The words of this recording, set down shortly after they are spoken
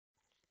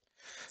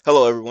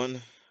Hello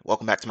everyone,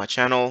 welcome back to my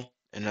channel.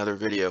 Another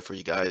video for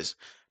you guys.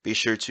 Be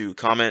sure to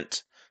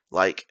comment,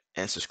 like,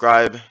 and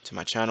subscribe to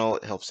my channel.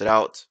 It helps it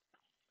out.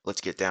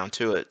 Let's get down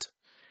to it.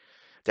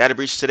 Data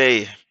breach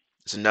today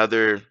is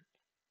another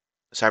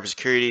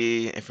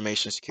cybersecurity,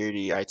 information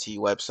security, IT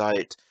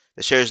website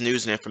that shares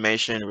news and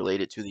information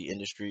related to the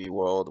industry,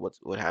 world,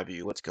 what have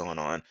you, what's going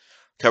on.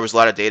 Covers a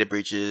lot of data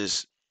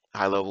breaches,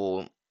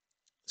 high-level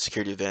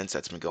security events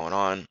that's been going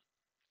on.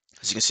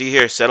 As you can see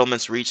here,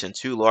 settlements reached in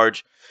two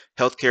large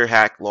healthcare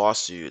hack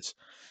lawsuits.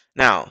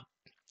 Now,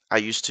 I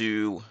used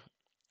to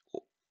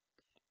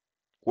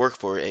work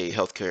for a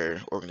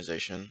healthcare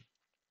organization,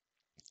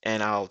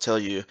 and I'll tell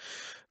you,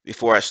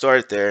 before I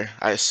started there,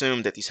 I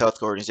assumed that these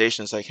healthcare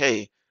organizations, like,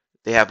 hey,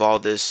 they have all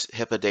this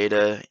HIPAA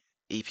data,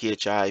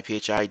 EPHI,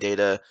 PHI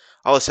data,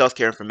 all this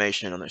healthcare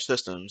information on their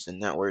systems and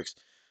networks.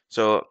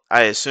 So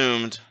I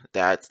assumed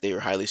that they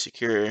were highly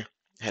secure,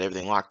 had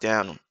everything locked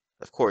down.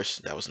 Of course,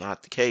 that was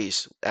not the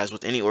case. As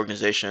with any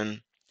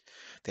organization,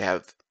 they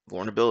have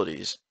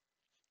vulnerabilities.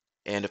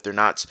 And if they're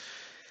not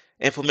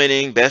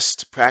implementing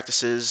best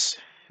practices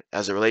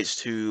as it relates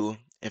to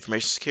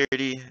information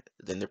security,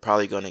 then they're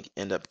probably going to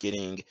end up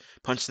getting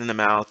punched in the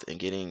mouth and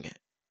getting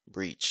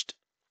breached.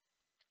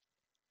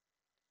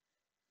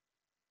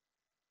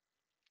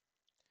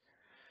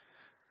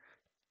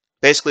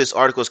 Basically, this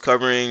article is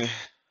covering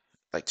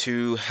like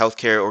two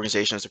healthcare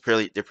organizations.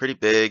 They're pretty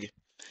big,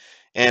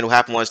 and what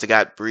happened was they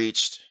got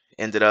breached,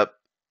 ended up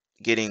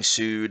getting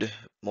sued,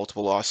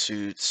 multiple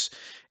lawsuits,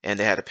 and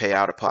they had to pay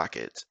out of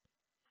pocket.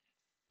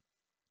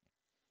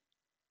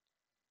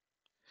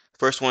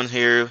 First one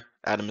here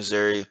out of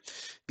Missouri,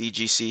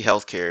 BGC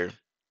Healthcare.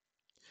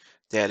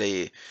 They had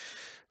a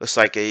looks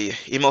like a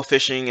email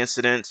phishing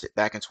incident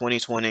back in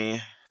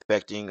 2020,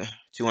 affecting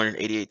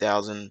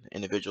 288,000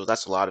 individuals.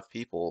 That's a lot of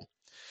people.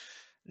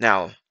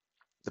 Now,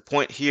 the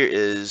point here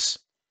is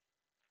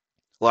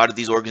a lot of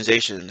these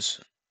organizations,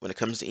 when it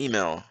comes to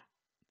email,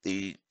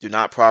 they do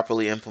not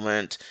properly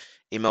implement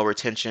email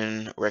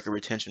retention, record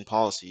retention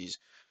policies.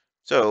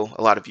 So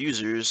a lot of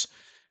users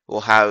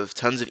will have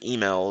tons of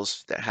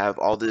emails that have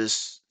all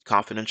this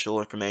confidential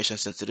information,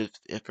 sensitive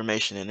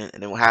information in it,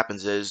 and then what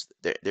happens is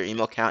their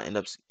email account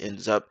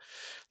ends up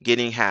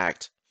getting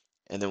hacked.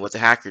 And then what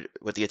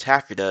the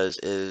attacker does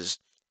is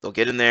they'll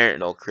get in there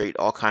and they'll create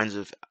all kinds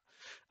of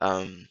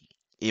um,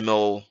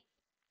 email,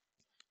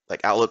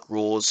 like Outlook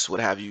rules,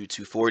 what have you,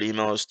 to forward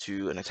emails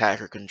to an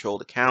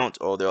attacker-controlled account,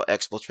 or they'll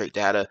exfiltrate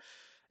data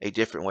a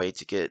different way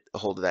to get a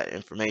hold of that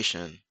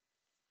information.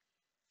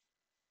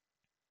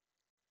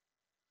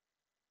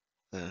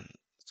 And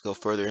let's go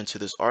further into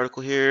this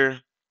article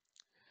here.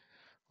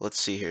 Let's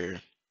see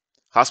here.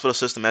 Hospital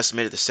system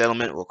estimated the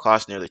settlement will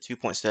cost nearly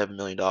 $2.7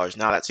 million.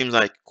 Now, that seems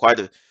like quite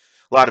a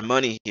lot of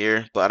money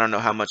here, but I don't know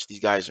how much these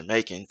guys are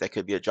making. That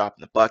could be a drop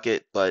in the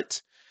bucket,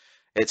 but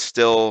it's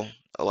still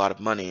a lot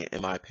of money,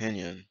 in my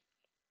opinion.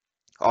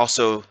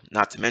 Also,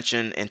 not to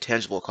mention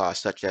intangible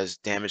costs such as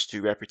damage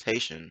to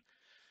reputation.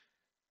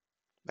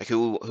 Like,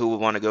 who would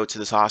want to go to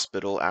this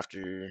hospital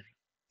after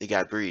they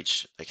got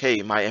breached? Like,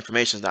 hey, my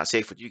information is not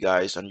safe with you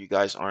guys, and you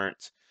guys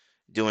aren't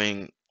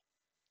doing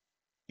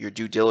your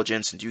due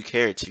diligence and due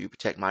care to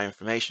protect my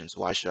information.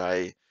 So why should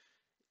I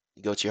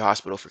go to your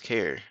hospital for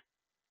care?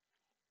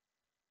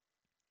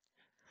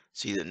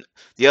 See,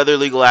 the other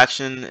legal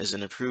action is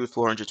an approved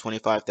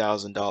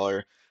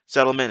 $425,000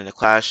 settlement in a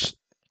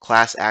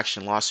class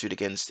action lawsuit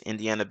against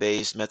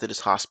Indiana-based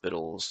Methodist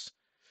hospitals.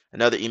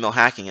 Another email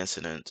hacking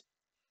incident.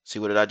 See,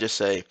 what did I just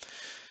say?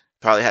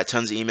 Probably had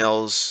tons of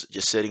emails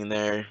just sitting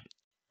there,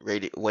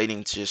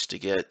 waiting just to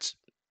get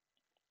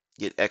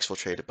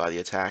exfiltrated by the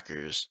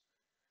attackers.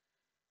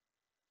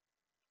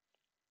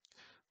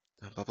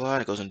 Blah, blah.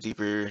 It goes in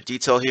deeper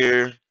detail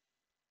here.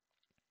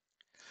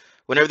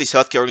 Whenever these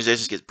healthcare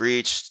organizations get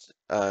breached,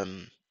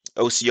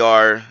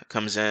 OCR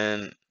comes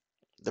in,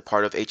 the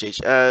part of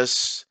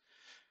HHS.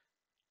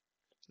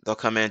 They'll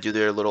come in, do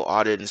their little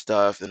audit and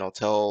stuff, and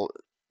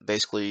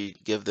basically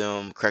give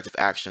them corrective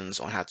actions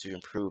on how to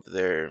improve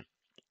their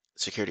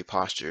security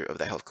posture of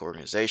that healthcare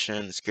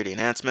organization, security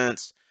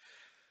enhancements.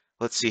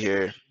 Let's see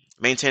here.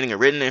 Maintaining a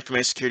written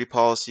information security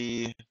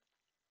policy,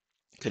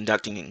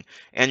 conducting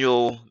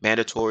annual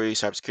mandatory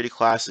cybersecurity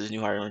classes, new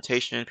hire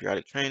orientation,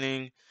 periodic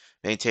training,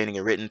 maintaining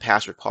a written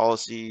password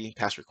policy,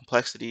 password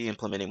complexity,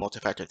 implementing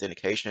multi-factor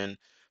authentication,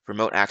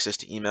 remote access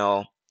to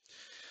email.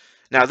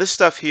 Now, this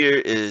stuff here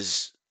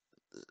is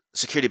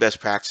security best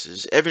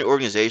practices. Every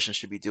organization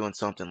should be doing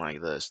something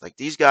like this. Like,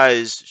 these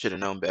guys should have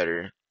known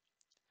better,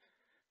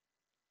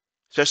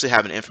 especially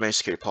having an information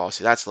security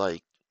policy. That's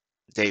like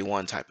day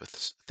one type of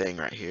thing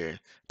right here.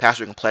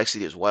 Password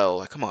complexity as well.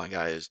 Like, come on,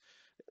 guys.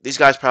 These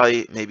guys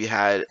probably maybe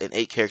had an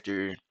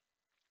 8-character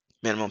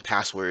minimum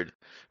password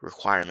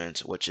requirement,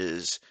 which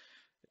is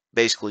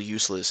basically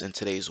useless in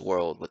today's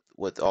world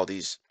with all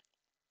these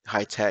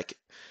high-tech,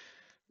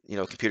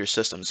 computer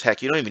systems.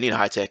 Heck, you don't even need a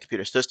high-tech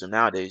computer system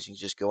nowadays. You can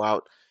just go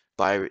out,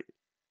 buy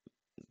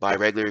buy a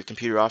regular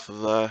computer off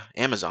of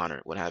Amazon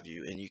or what have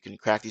you, and you can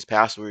crack these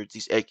passwords,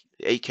 these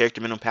eight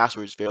character minimum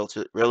passwords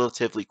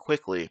relatively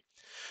quickly,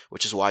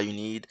 which is why you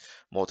need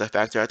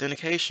multi-factor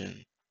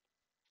authentication.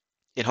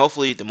 And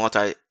hopefully the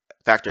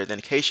multi-factor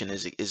authentication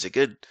is a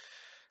good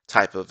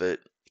type of it,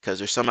 because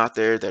there's some out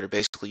there that are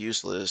basically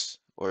useless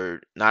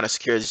or not as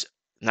secure as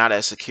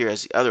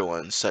the other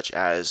ones, such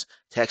as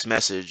text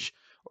message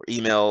or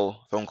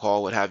email, phone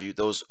call, what have you.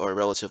 Those are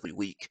relatively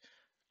weak.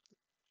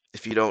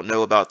 If you don't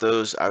know about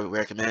those, I would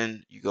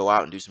recommend you go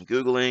out and do some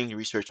Googling, you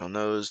research on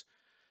those,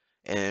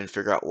 and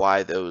figure out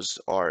why those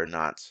are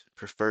not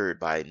preferred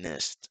by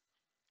NIST.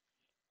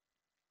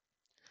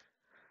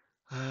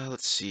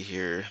 Let's see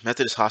here.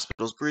 Methodist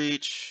Hospital's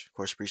breach, of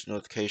course, breach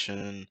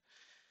notification.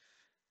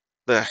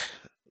 But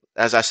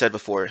as I said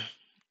before,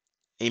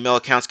 email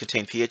accounts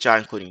contain PHI,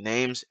 including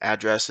names,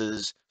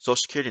 addresses, social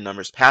security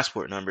numbers,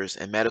 passport numbers,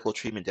 and medical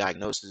treatment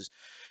diagnosis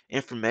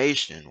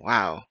information.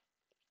 Wow,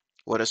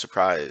 what a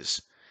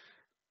surprise.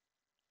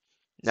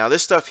 Now,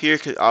 this stuff here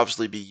could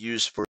obviously be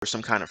used for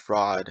some kind of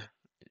fraud,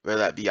 whether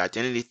that be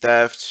identity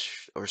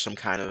theft or some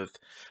kind of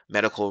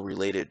medical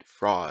related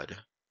fraud.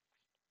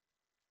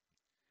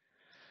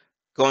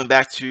 Going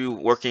back to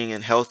working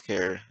in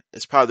healthcare,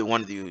 it's probably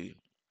one of the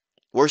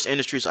worst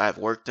industries I've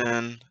worked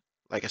in.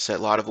 Like I said,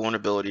 a lot of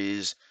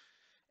vulnerabilities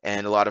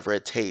and a lot of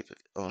red tape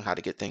on how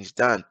to get things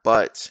done.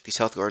 But these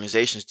health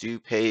organizations do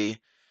pay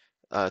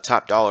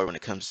top dollar when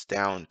it comes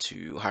down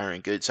to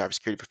hiring good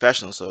cybersecurity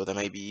professionals. So that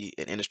may be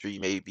an industry you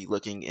may be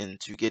looking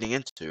into getting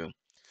into,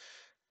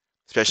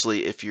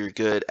 especially if you're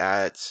good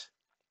at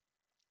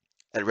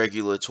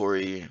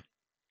regulatory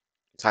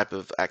type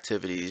of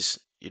activities.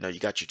 You know, you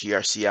got your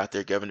GRC out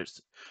there,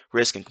 governance,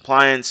 risk, and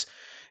compliance.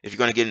 If you're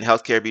going to get in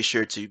healthcare, be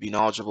sure to be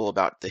knowledgeable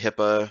about the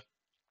HIPAA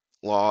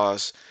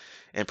laws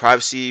and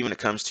privacy when it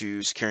comes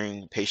to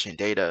securing patient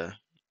data.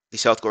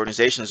 These health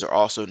organizations are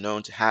also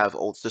known to have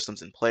old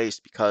systems in place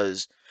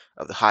because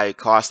of the high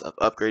cost of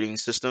upgrading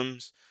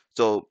systems.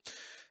 So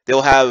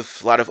they'll have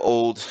a lot of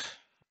old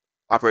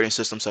operating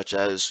systems such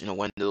as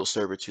Windows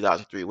Server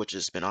 2003, which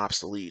has been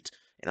obsolete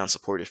and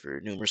unsupported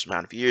for numerous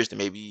amount of years. They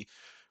may be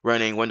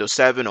running Windows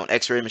 7 on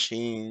X-ray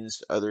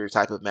machines, other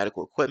type of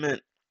medical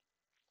equipment,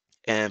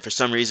 and for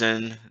some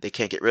reason they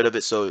can't get rid of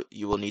it. So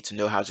you will need to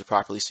know how to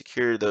properly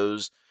secure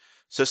those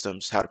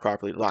systems, how to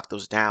properly lock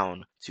those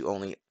down to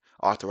only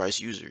authorized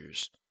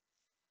users.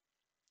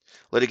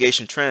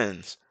 Litigation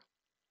trends.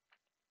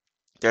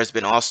 There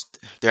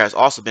has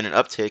also been an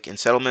uptick in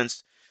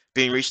settlements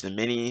being reached in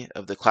many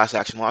of the class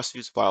action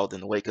lawsuits filed in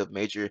the wake of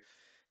major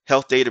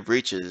health data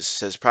breaches,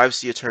 says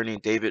privacy attorney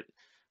David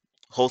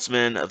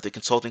Holtzman of the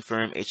consulting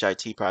firm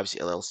HIT Privacy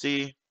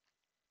LLC.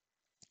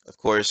 Of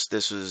course,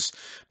 this was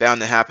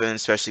bound to happen,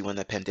 especially when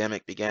the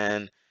pandemic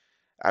began.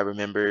 I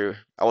remember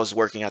I was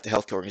working at the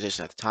healthcare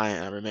organization at the time,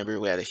 and I remember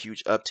we had a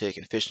huge uptick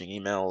in phishing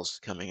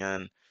emails coming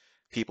in,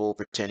 people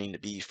pretending to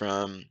be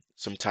from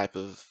some type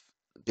of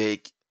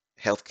big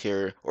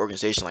healthcare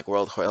organization like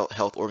World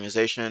Health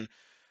Organization.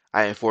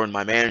 I informed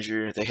my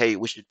manager that, hey,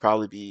 we should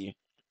probably be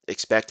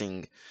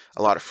expecting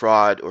a lot of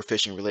fraud or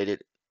phishing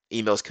related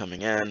emails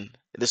coming in.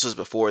 This was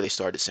before they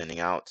started sending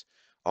out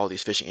all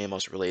these phishing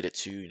emails related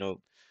to,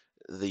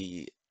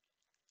 the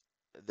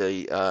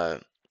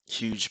the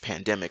huge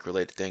pandemic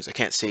related things. I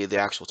can't say the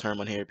actual term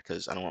on here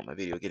because I don't want my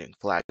video getting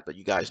flagged, but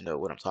you guys know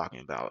what I'm talking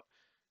about.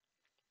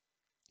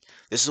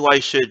 This is why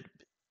you should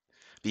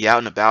be out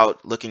and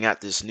about looking at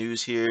this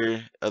news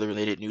here, other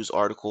related news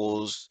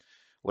articles,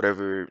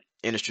 whatever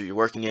industry you're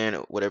working in,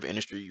 whatever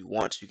industry you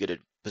want to get a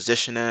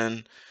position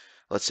in.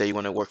 Let's say you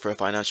want to work for a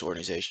financial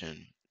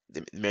organization.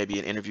 There may be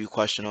an interview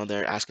question on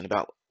there asking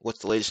about what's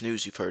the latest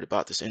news you've heard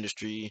about this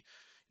industry,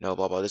 blah,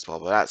 blah, this, blah,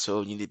 blah, that.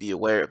 So you need to be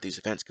aware of these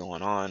events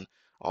going on,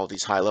 all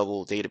these high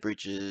level data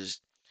breaches,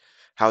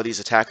 how these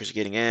attackers are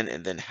getting in,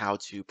 and then how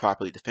to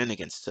properly defend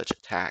against such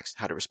attacks,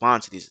 how to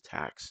respond to these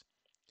attacks.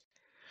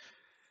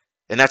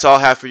 And that's all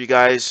I have for you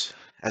guys.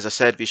 As I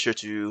said, be sure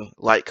to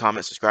like,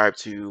 comment, subscribe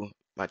to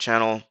my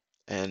channel,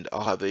 and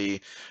I'll have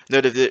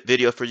another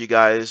video for you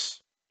guys.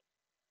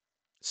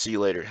 See you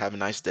later. Have a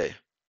nice day.